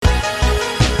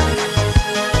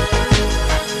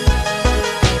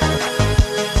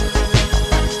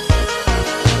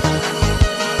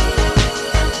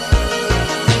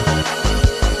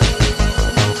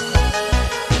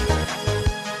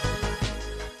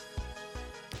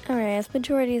Alright, as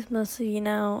majority of most of you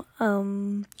know,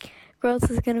 Gorillaz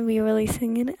is gonna be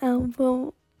releasing an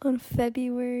album on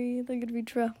February. They're gonna be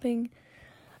dropping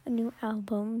a new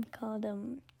album called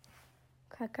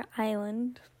Cracker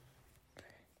Island.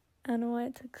 I don't know why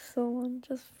it took so long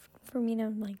just for me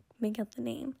to make up the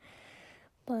name.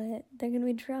 But they're gonna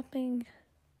be dropping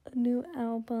a new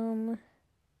album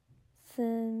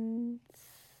since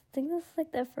I think this is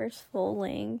their first full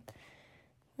length.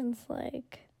 It's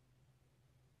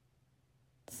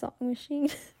Song Machine.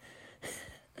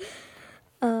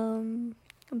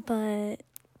 But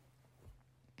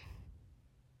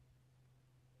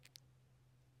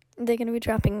they're gonna be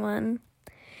dropping one.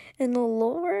 In the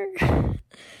lore,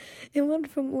 it went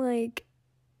from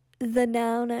the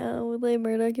now with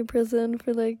Murdoch in prison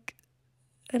for I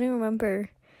don't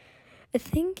remember. I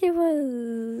think it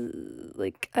was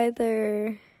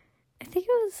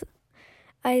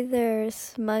either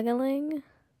smuggling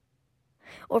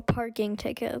or parking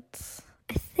tickets.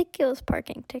 I think it was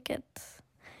parking tickets.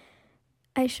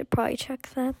 I should probably check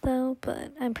that though,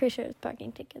 but I'm pretty sure it was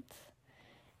parking tickets.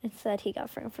 Instead, he got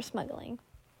framed for smuggling.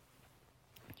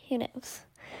 Who knows?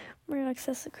 Murdoch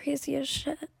says the craziest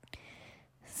shit.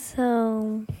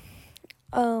 So,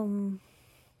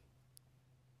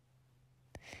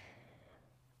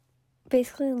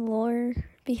 basically the lore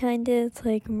behind it,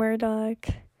 it's Murdoch,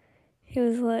 he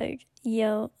was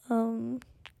yo, I'm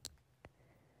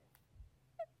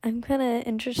kind of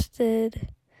interested.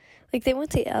 They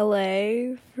went to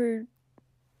LA for,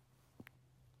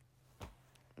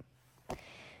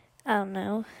 I don't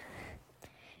know.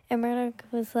 And Murdoch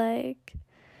was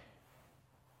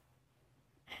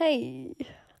hey,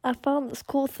 I found this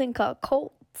cool thing called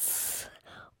cults.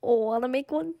 Wanna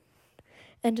make one?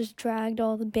 And just dragged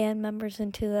all the band members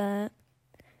into that.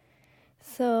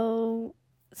 So,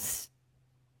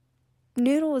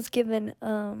 Noodle was given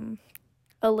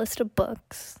a list of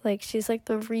books. She's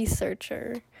the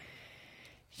researcher.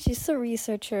 She's the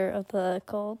researcher of the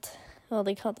cult. Well,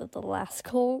 they called it the last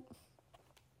cult.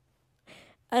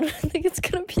 I don't think it's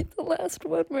gonna be the last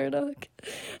one, Murdoch.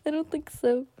 I don't think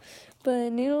so.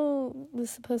 But Noodle was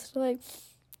supposed to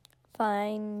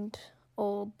find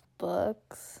old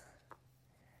books,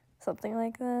 something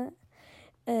like that.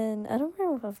 And I don't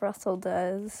remember what Russell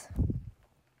does.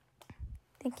 I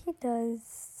think he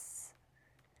does.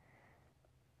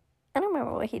 I don't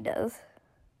remember what he does.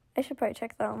 I should probably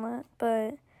check that on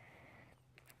that.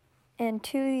 And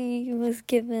Tootie was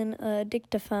given a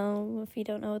dictaphone. If you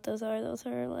don't know what those are little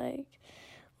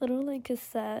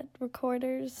cassette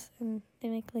recorders, and they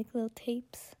make little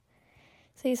tapes.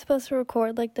 So he's supposed to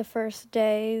record the first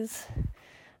days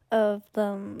of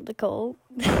the cult.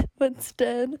 But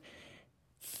instead,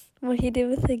 what he did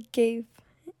with it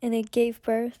gave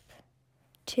birth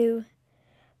to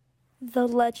the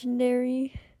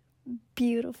legendary,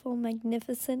 beautiful,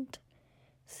 magnificent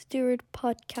Stewart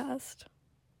podcast.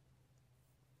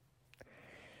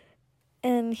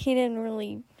 And he didn't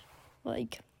really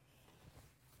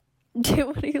do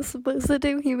what he was supposed to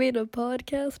do. He made a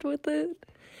podcast with it.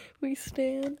 We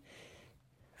stand.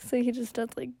 So he just does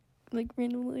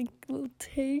random little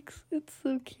takes. It's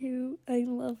so cute. I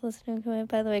love listening to it.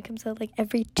 By the way, it comes out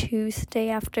every Tuesday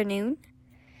afternoon.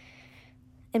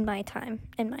 In my time,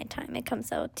 it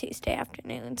comes out Tuesday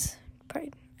afternoons.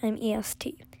 I'm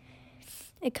EST.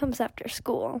 It comes after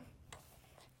school.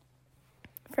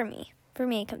 For me,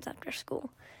 it comes after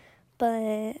school.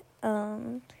 But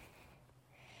I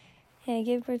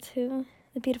gave birth to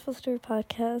the Beautiful Story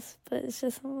podcast, but it's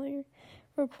just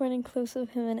recording clips of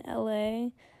him in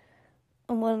LA.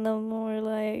 And one of them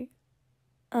were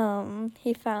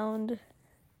he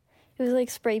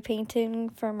was spray painting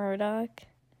for Murdoch.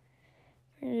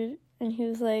 And he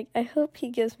was I hope he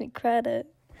gives me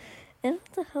credit. And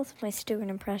what the hell's with my Stewart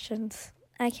impressions?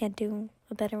 I can't do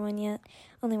a better one yet.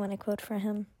 Only when I quote for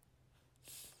him.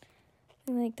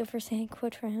 And the first thing I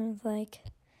quote for him is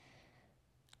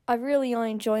I really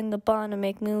only joined the band to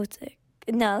make music.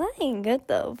 No, that ain't good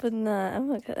though. But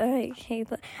no, I hate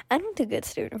that. I don't do good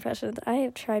Stewart impressions. I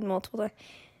have tried multiple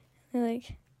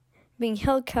times. Being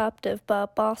held captive by a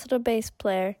Boston bass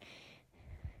player,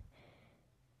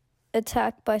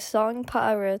 attacked by song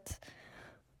pirates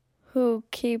who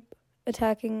keep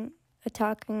attacking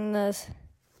this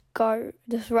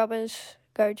rubbish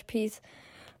garbage piece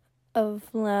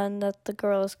of land that the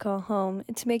girls call home.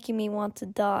 It's making me want to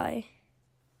die.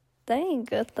 That ain't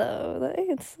good though.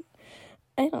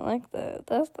 I don't like that.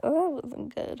 That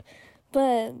wasn't good.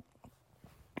 But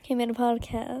he made a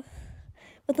podcast.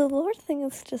 But the lore thing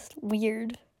is just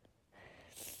weird.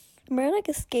 Murdoch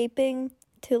escaping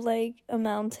to a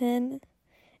mountain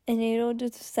Noodle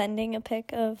just sending a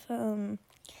pic of,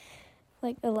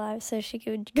 like, alive so she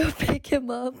could go pick him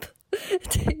up,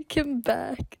 take him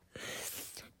back.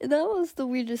 And that was the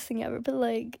weirdest thing ever, but,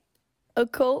 like, a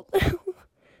cult?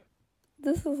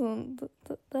 This isn't,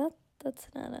 that's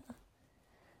not, it's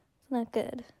not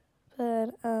good.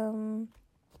 But,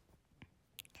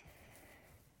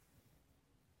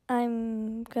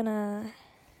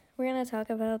 we're gonna talk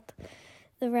about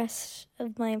the rest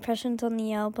of my impressions on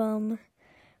the album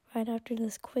right after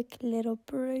this quick little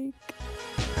break.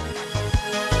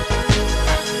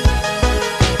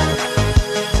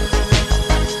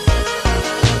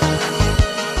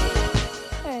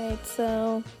 Alright,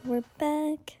 so we're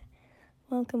back.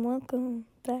 Welcome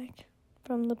back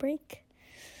from the break.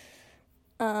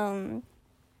 So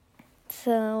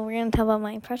we're going to talk about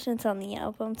my impressions on the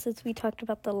album since we talked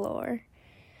about the lore.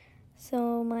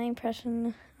 So my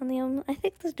impression on the album, I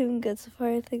think it's doing good so far.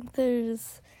 I think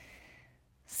there's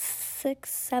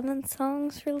 6-7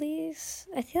 songs released.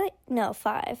 I feel like, no,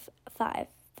 five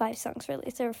songs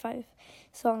released. There were 5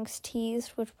 songs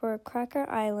teased, which were Cracker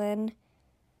Island,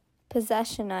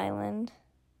 Possession Island,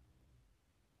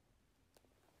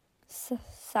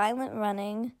 Silent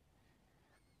Running,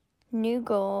 New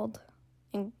Gold,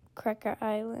 and Cracker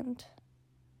Island.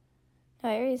 No,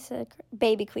 I already said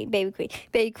Baby Queen.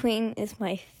 Baby Queen is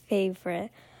my favorite.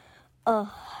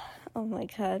 Oh my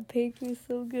god, Baby Queen's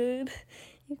so good.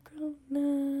 You grown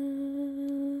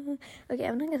up. Okay,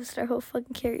 I'm not gonna start a whole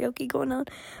fucking karaoke going on,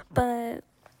 but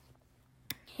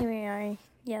here we are.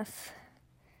 Yes.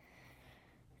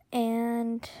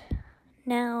 And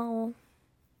now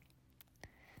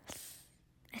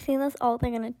I think that's all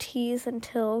they're gonna tease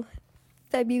until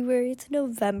February to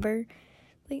November,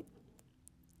 like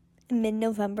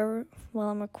mid-November while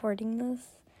I'm recording this.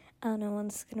 I don't know when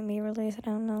it's gonna be released. I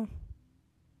don't know.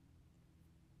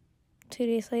 2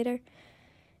 days later.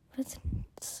 It's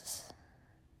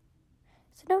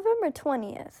November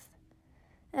 20th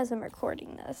as I'm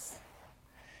recording this.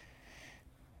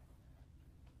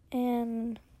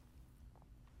 And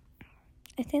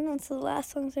I think that's the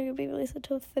last songs that are going to be released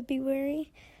until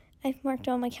February. I've marked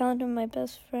on my calendar, my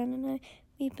best friend and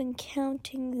we've been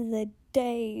counting the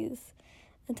days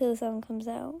until this album comes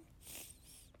out.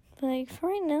 Like, for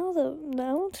right now, the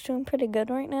album's doing pretty good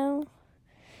right now.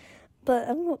 But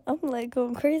I'm like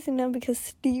going crazy now because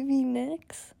Stevie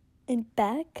Nicks and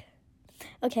Beck.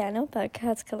 Okay, I know Beck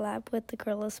has collabed with the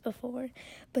Gorillaz before,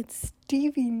 but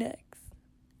Stevie Nicks.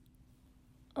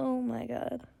 Oh my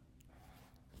god.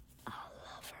 I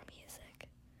love her music.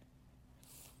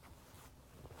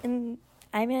 And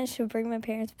I managed to bring my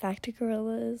parents back to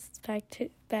Gorillaz,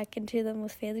 back into them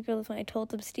with fans of Gorillaz when I told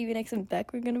them Stevie Nicks and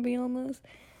Beck were gonna be on this.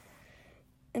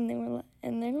 And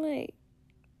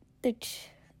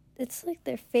it's like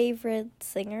their favorite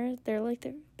singer. They're like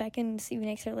Beck and Stevie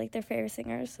Nicks are like their favorite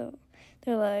singers, so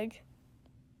they're like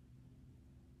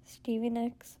Stevie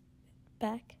Nicks,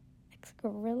 Beck,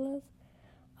 ex-Gorillaz.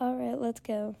 Alright, let's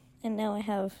go. And now I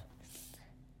have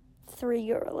 3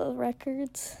 Gorillaz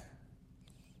records.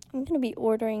 I'm gonna be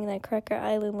ordering that Cracker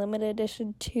Island limited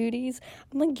edition Tooties.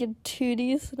 I'm gonna get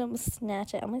Tooties and I'm gonna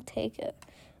snatch it. I'm gonna take it.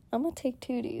 I'm gonna take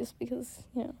Tooties because,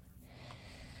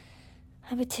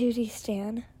 I'm a Tootie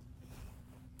stan.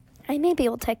 I may be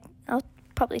able to I'll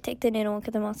probably take the noodle one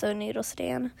because I'm also a noodle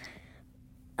stan.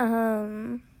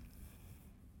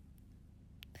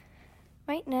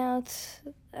 Right now, it's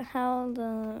how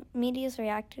the media's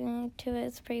reacting to it.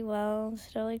 It's pretty well.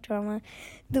 Still like drama.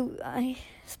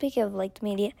 Speaking of like the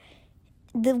media,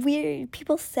 the weird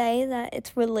people say that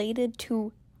it's related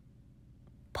to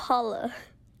Paula.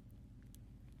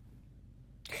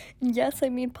 Yes, I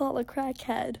mean Paula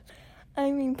Crackhead.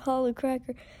 I mean Paula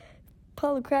Cracker.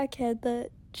 Paula Crackhead that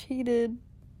cheated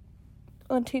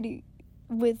on Tootie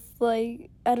with, like,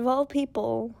 out of all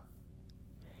people,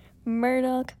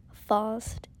 Murdoch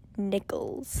Faust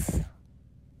Nichols.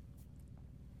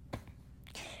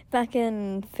 Back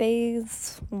in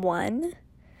phase 1,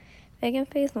 people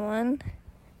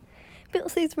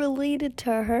say it's related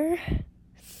to her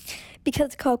because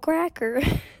it's called Cracker.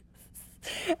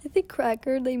 I think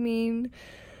Cracker, they mean,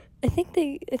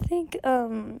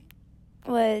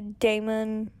 what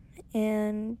Damon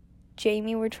and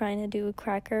Jamie were trying to do with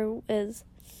Cracker is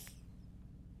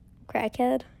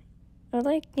crackhead. Or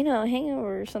like,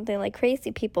 hangover or something, like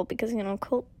crazy people, because,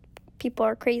 cult people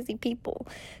are crazy people.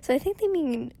 So I think they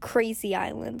mean Crazy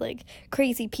Island, like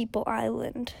Crazy People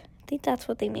Island. I think that's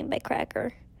what they mean by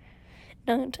Cracker.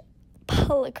 Not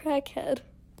Paula Crackhead.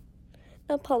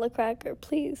 Not Paula Cracker,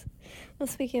 please. Well,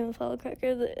 speaking of Paula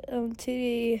Cracker,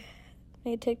 Tootie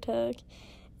made TikTok,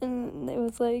 and it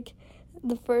was like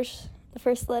the first the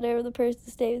first letter of the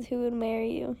person's name is who would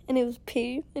marry you. And it was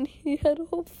P. And he had a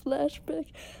whole flashback.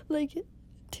 Like,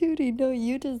 Tootie, no,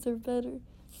 you deserve better.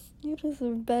 You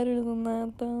deserve better than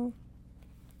that, though.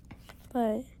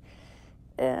 But,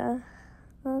 yeah.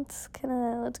 That's kind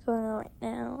of what's going on right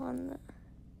now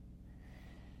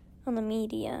on the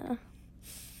media.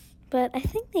 But I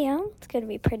think the album's going to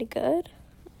be pretty good.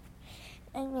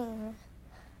 I mean,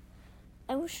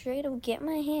 I wish straight up get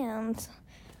my hands.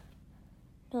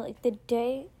 Like, the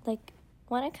day, like,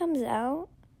 when it comes out,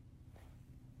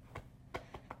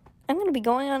 I'm going to be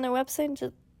going on their website and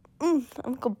just, I'm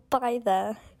going to buy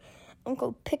that. I'm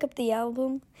going to pick up the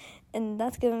album, and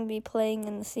that's going to be playing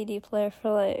in the CD player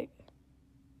for, like,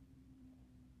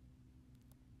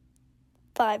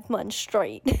 5 months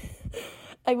straight.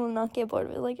 I will not get bored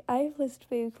of it. Like, I've listened to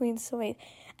Baby Queen so many.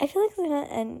 I feel like it's gonna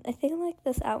end. I think like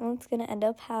this album's gonna end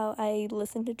up how I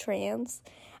listen to trance.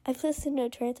 I've listened to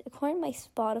trance according to my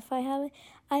Spotify habit.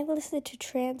 I've listened to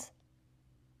trance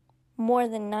more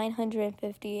than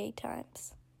 958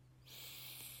 times,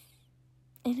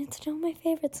 and it's still my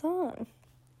favorite song.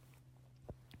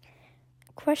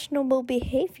 Questionable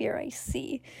behavior, I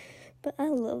see, but I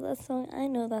love that song. I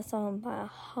know that song by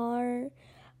heart.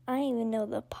 I even know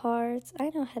the parts. I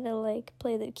know how to, like,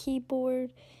 play the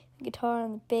keyboard, the guitar,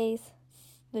 and the bass,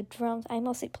 the drums. I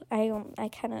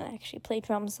kind of actually play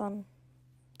drums on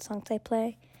songs I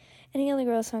play. Any other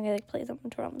girl song, I, like, play them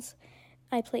on drums.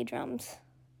 I play drums.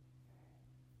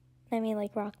 I mean,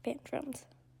 like, rock band drums.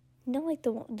 Not, like,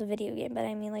 the video game, but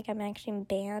I mean, like, I'm actually in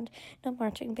band. Not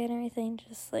marching band or anything,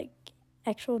 just, like,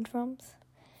 actual drums.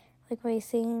 Like, when you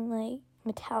sing, like,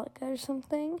 Metallica or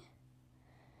something.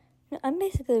 No, I'm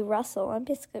basically Russell.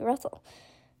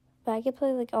 But I could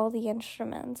play, like, all the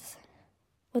instruments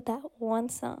with that one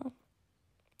song.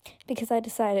 Because I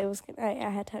decided I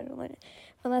had time to learn it.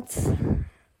 Let's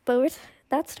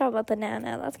talk about the Now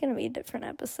Now. That's going to be a different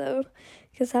episode.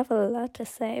 Because I have a lot to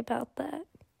say about that.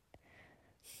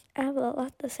 I have a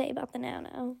lot to say about the Now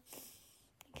Now.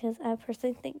 Because I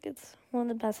personally think it's one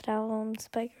of the best albums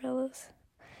by Gorillaz.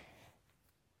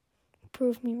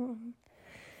 Prove me wrong.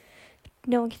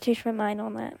 No one can change my mind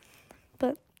on that.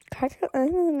 But Cracker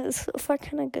Island is so far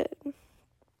kind of good.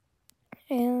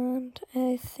 And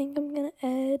I think I'm going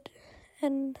to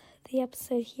end the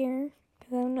episode here.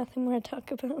 Because I have nothing more to talk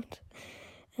about.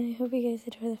 And I hope you guys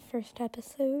enjoy the first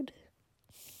episode.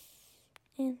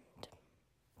 And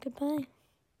goodbye.